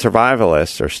 10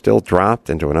 survivalists are still dropped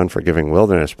into an unforgiving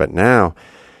wilderness, but now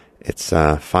it's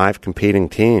 5 competing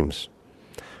teams.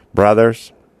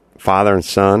 Brothers, father and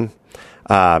son,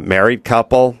 married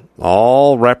couple,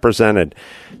 all represented.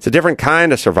 It's a different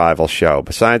kind of survival show.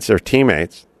 Besides their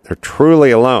teammates, they're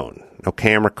truly alone. No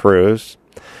camera crews.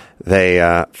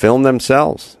 They film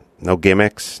themselves. No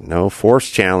gimmicks, no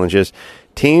forced challenges.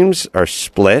 Teams are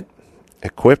split,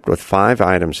 equipped with 5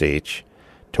 items each.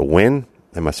 To win,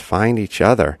 they must find each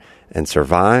other and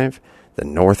survive the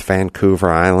North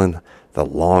Vancouver Island the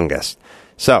longest.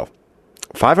 So,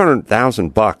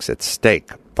 $500,000 at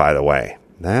stake, by the way.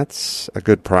 That's a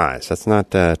good prize. That's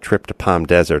not a trip to Palm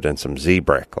Desert and some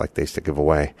Z-Brick like they used to give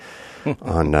away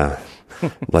on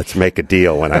Let's Make a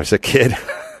Deal when I was a kid.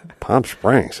 Palm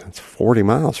Springs, that's 40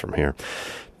 miles from here.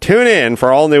 Tune in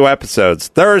for all new episodes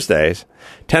Thursdays,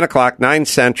 10 o'clock, 9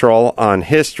 Central on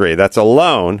History. That's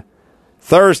Alone.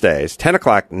 Thursdays, 10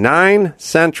 o'clock, 9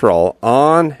 Central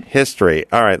on History.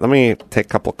 All right, let me take a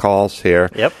couple calls here.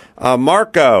 Yep.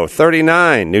 Marco,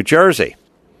 39, New Jersey.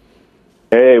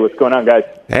 Hey, what's going on, guys?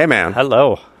 Hey, man.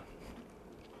 Hello.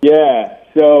 Yeah,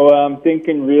 so I'm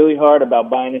thinking really hard about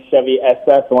buying a Chevy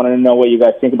SS. I wanted to know what you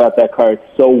guys think about that car.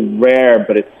 It's so rare,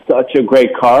 but it's such a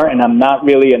great car, and I'm not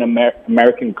really an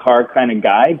American car kind of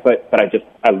guy, but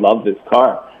I love this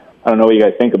car. I don't know what you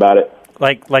guys think about it.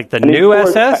 Like the new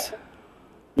SS?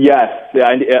 Yes.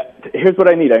 Here's what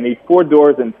I need. I need 4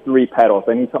 doors and 3 pedals.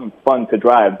 I need something fun to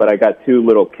drive, but I got 2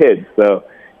 little kids, so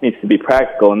needs to be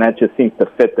practical, and that just seems to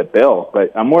fit the bill.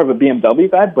 But I'm more of a BMW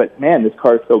guy, but man, this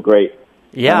car is so great.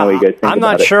 Yeah, I'm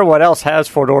not sure what else has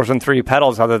 4 doors and 3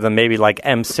 pedals other than maybe like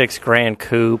M6 Grand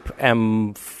Coupe,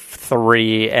 M3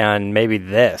 3 and maybe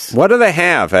this. What do they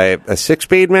have? A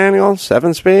 6-speed manual?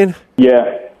 7-speed?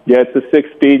 Yeah, it's a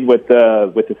 6-speed with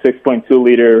the 6.2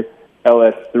 liter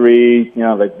LS3. You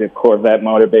know, like the Corvette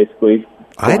motor, basically.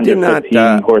 I did not.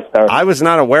 Horsepower. I was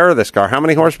not aware of this car. How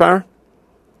many horsepower?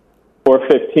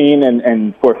 415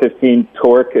 and 415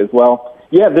 torque as well.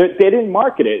 Yeah, they didn't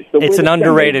market it. So it's an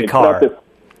underrated car.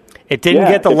 It didn't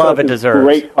get the love it deserves.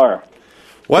 Great car.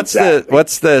 What's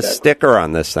the sticker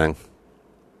on this thing?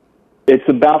 It's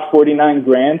about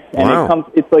 $49,000, and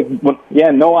wow. It's like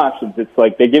no options. It's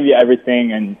like they give you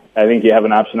everything, and I think you have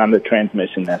an option on the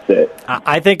transmission. That's it.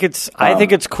 I think it's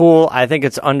cool. I think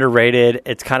it's underrated.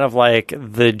 It's kind of like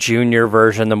the junior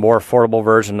version, the more affordable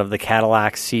version of the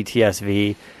Cadillac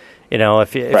CTS-V. You know,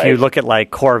 if you look at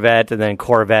like Corvette and then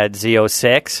Corvette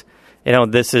Z06, you know,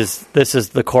 this is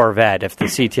the Corvette. If the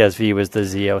CTS-V was the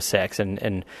Z06,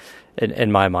 and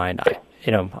in my mind,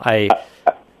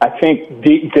 I think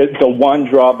the one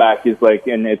drawback is like,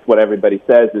 and it's what everybody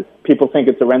says, is people think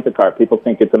it's a rent-a-car. People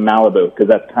think it's a Malibu because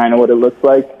that's kind of what it looks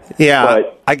like. Yeah,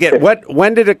 but I get.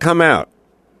 When did it come out?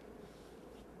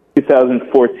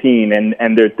 2014,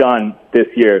 and they're done this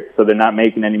year, so they're not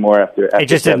making any more after it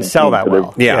just didn't sell that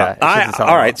well. Yeah.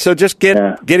 All right, so just get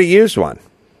a used one.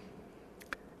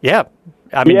 Yeah.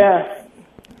 I mean,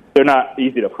 they're not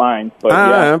easy to find,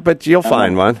 but but you'll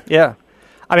find one. Yeah.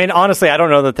 I mean, honestly, I don't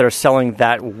know that they're selling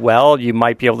that well. You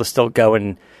might be able to still go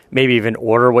and maybe even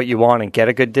order what you want and get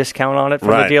a good discount on it from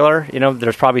the dealer. You know,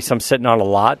 there's probably some sitting on a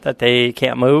lot that they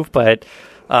can't move, but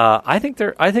I think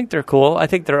they're cool. I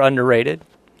think they're underrated.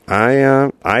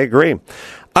 I agree.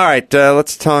 All right,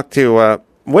 let's talk to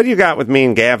what do you got with me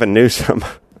and Gavin Newsom?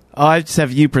 Oh, I just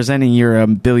have you presenting your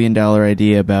 $1 billion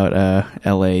idea about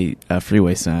L.A.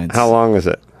 Freeway signs. How long is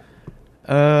it?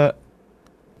 I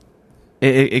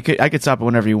could stop it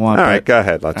whenever you want. All right, go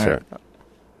ahead. Let's hear it. All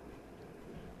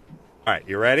right,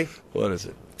 you ready? What is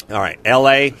it? All right,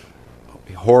 L.A.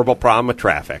 horrible problem with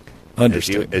traffic.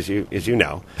 Understood. As you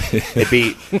know, it'd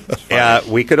be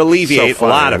we could alleviate a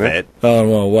lot of it. Oh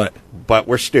well, what? But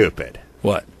we're stupid.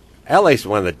 What? LA's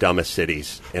one of the dumbest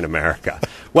cities in America.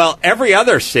 Well, every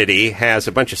other city has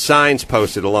a bunch of signs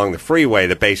posted along the freeway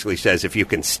that basically says if you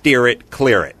can steer it,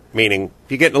 clear it. Meaning,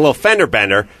 if you get in a little fender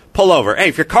bender, pull over. Hey,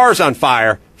 if your car's on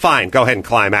fire, fine, go ahead and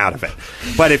climb out of it.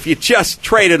 But if you just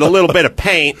traded a little bit of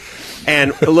paint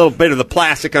and a little bit of the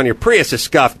plastic on your Prius is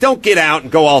scuffed, don't get out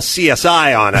and go all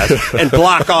CSI on us and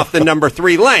block off the number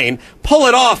 3 lane. Pull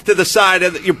it off to the side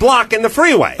of you're blocking the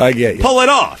freeway. I get you. Pull it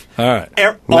off. All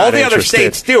right. All the other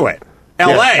states do it.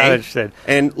 LA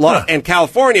and and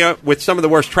California, with some of the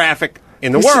worst traffic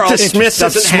in the world,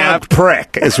 doesn't have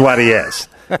prick is what he is.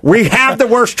 We have the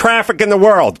worst traffic in the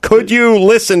world. Could you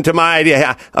listen to my idea?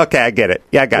 Yeah, okay, I get it.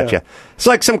 Yeah, I got you. It's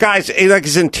like some guys, like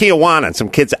he's in Tijuana, and some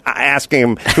kids asking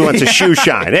him if he wants a shoe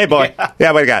shine. Hey, boy.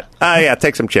 Yeah, what do you got? Yeah,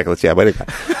 take some chiclets. Yeah, what do you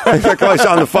got? Like always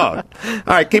on the phone. All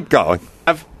right, keep going.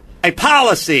 A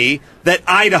policy that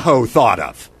Idaho thought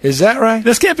of. Is that right?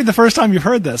 This can't be the first time you've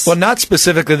heard this. Well, not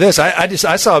specifically this.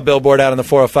 I saw a billboard out on the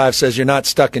 405 says you're not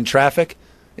stuck in traffic.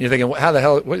 And you're thinking, how the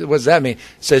hell, what does that mean? It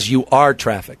says you are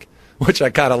traffic, which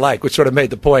I kind of like, which sort of made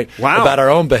the point about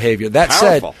our own behavior. That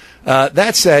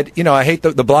said, you know, I hate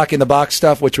the block in the box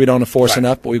stuff, which we don't enforce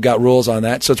enough, but we've got rules on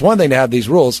that. So it's one thing to have these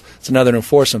rules; it's another to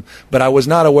enforce them. But I was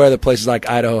not aware that places like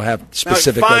Idaho have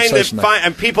specific legislation.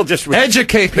 And people just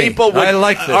educate me. I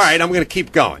like this. All right, I'm going to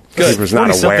keep going. Good. He was not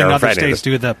aware of other states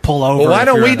do the pull over. Well, why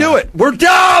don't we do it? We're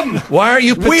dumb. Why aren't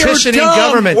you petitioning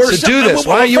government to do this?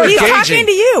 Why are you engaging? Talking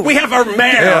to you? We have our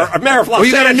mayor, a mayor of Los Angeles.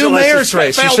 You got a new mayor's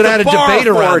race. You should have had a debate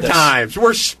around this. Times.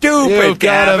 We're stupid,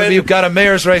 Gavin. You've got a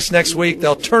mayor's race next week.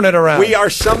 They'll turn it around. We are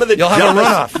some of the You'll have a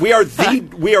runoff.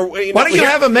 Why don't you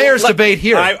have a mayor's debate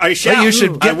here? I shall. You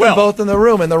should get them both in the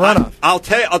room in the runoff. I'll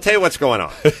tell you what's going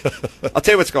on. I'll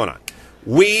tell you what's going on.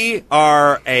 We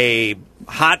are a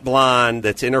hot blonde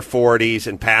that's in her 40s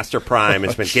and past her prime.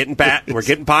 It's been getting we're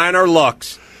getting by on our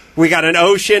looks. We got an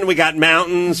ocean, we got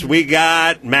mountains, we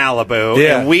got Malibu,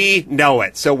 and we know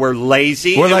it. So we're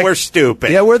lazy and we're stupid.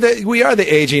 Yeah, we are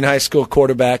the aging high school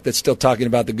quarterback that's still talking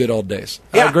about the good old days.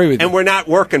 I agree with you. And we're not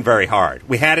working very hard.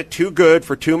 We had it too good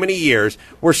for too many years.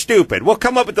 We're stupid. We'll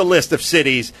come up with a list of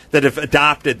cities that have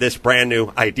adopted this brand new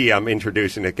idea I'm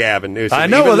introducing to Gavin Newsom. I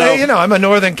know. I'm a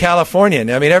Northern Californian.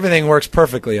 I mean, everything works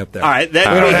perfectly up there. All right,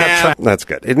 then we don't have that's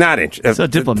good. It's not so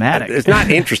diplomatic. It's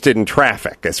not interested in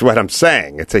traffic. Is what I'm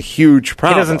saying. It's a huge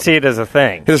problem. He doesn't see it as a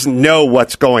thing. He doesn't know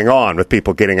what's going on with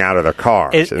people getting out of their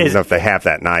cars. He doesn't know if they have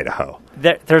that in Idaho.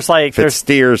 If it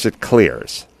steers, it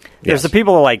clears. There's the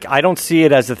people who I don't see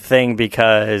it as a thing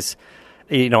because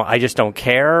I just don't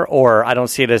care, or I don't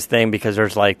see it as a thing because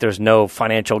there's no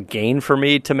financial gain for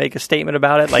me to make a statement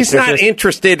about it. Like, he's not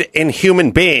interested in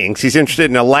human beings. He's interested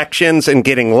in elections and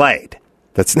getting laid.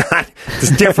 It's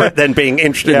different than being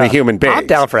interested in a human being. I'm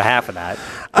down for half of that.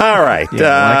 All right.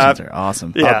 Elections are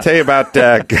awesome. Yeah. I'll tell you about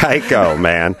Geico,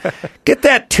 man. Get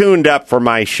that tuned up for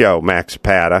my show, Max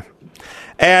Zapata.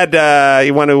 And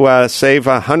you want to save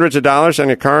hundreds of dollars on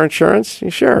your car insurance?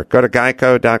 Sure. Go to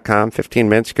geico.com. 15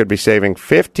 minutes. You could be saving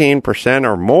 15%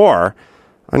 or more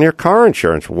on your car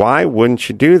insurance. Why wouldn't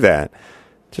you do that?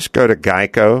 Just go to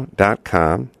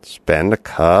geico.com. Spend a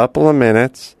couple of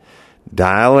minutes.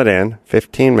 Dial it in,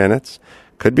 15 minutes.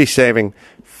 Could be saving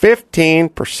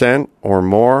 15% or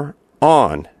more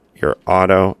on your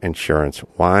auto insurance.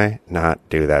 Why not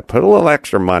do that? Put a little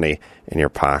extra money in your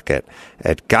pocket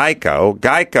at Geico,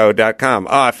 geico.com.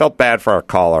 Oh, I felt bad for our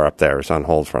caller up there. He was on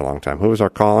hold for a long time. Who was our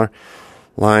caller?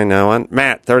 Line now on.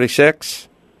 Matt, 36.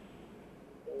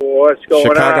 What's going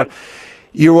Chicago. on?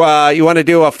 You want to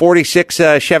do a 46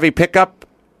 Chevy pickup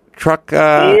truck?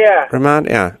 Yeah. Ramon?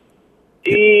 Yeah.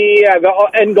 Yeah,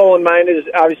 the end goal in mind is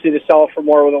obviously to sell it for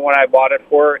more than what I bought it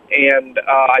for, and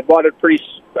I bought it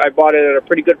at a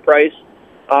pretty good price.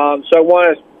 So I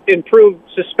want to improve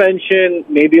suspension,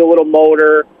 maybe a little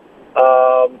motor,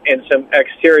 and some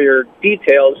exterior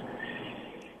details.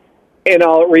 And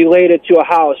I'll relate it to a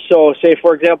house. So, say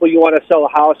for example, you want to sell a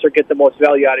house or get the most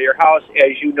value out of your house.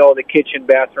 As you know, the kitchen,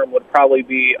 bathroom would probably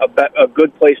be a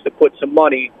good place to put some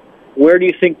money. Where do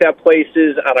you think that place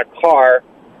is on a car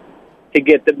to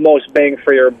get the most bang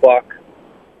for your buck?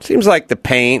 Seems like the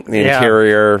paint, the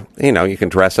interior, you can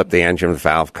dress up the engine with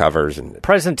valve covers. And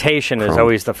presentation is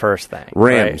always the first thing.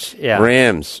 Rims. Right? Yeah.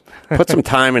 Rims. Put some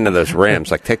time into those rims.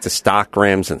 Like, take the stock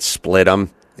rims and split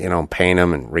them, paint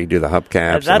them and redo the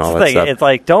hubcaps and all that stuff. It's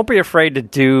like, don't be afraid to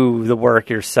do the work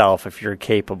yourself if you're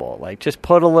capable. Like, just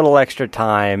put a little extra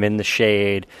time in the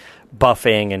shade,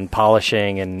 buffing and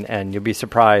polishing, and you'll be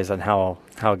surprised on how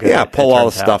good pull all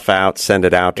the turns out. stuff out, send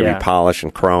it out to be polished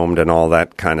and chromed and all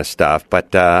that kind of stuff.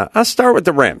 But I'll start with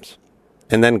the rims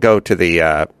and then go to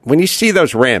the when you see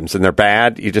those rims and they're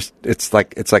bad, it's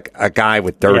like a guy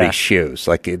with dirty shoes.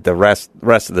 Like, the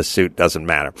rest of the suit doesn't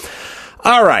matter.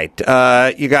 All right.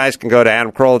 You guys can go to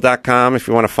adamcarolla.com if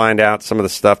you want to find out some of the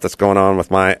stuff that's going on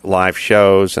with my live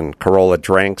shows and Corolla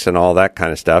drinks and all that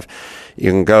kind of stuff. You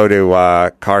can go to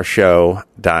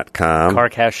carshow.com.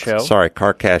 Carcast Show. Sorry,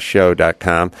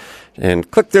 carcastshow.com. And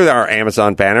click through our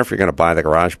Amazon banner if you're going to buy the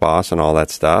Garage Boss and all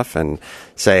that stuff and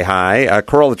say hi.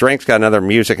 Corolla Drinks got another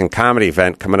music and comedy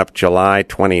event coming up July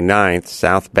 29th,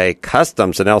 South Bay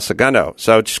Customs in El Segundo.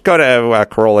 So just go to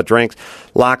Corolla Drinks.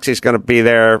 Loxy's going to be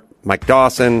there. Mike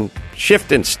Dawson,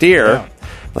 Shift and Steer. Yeah.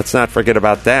 Let's not forget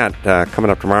about that. Coming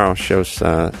up tomorrow, shows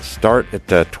start at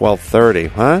 12:30.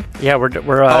 Huh? Yeah, we're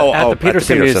at the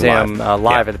Peterson Museum,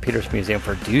 live at the Peterson Museum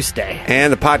for Deuce Day.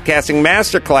 And the Podcasting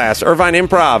Masterclass, Irvine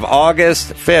Improv,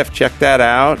 August 5th. Check that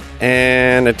out.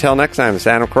 And until next time, it's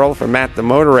Adam Carolla for Matt the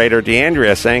Moderator,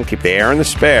 DeAndrea saying keep the air in the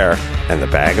spare and the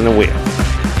bag in the wheel.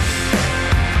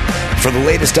 For the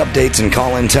latest updates and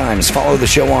call-in times, follow the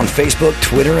show on Facebook,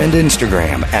 Twitter, and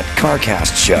Instagram at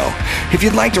CarCast Show. If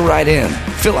you'd like to write in,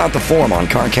 fill out the form on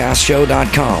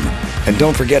CarCastShow.com. And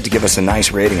don't forget to give us a nice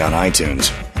rating on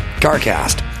iTunes.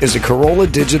 CarCast is a Corolla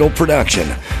digital production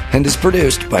and is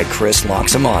produced by Chris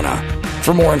Loxamana.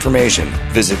 For more information,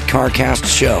 visit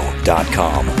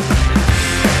CarCastShow.com.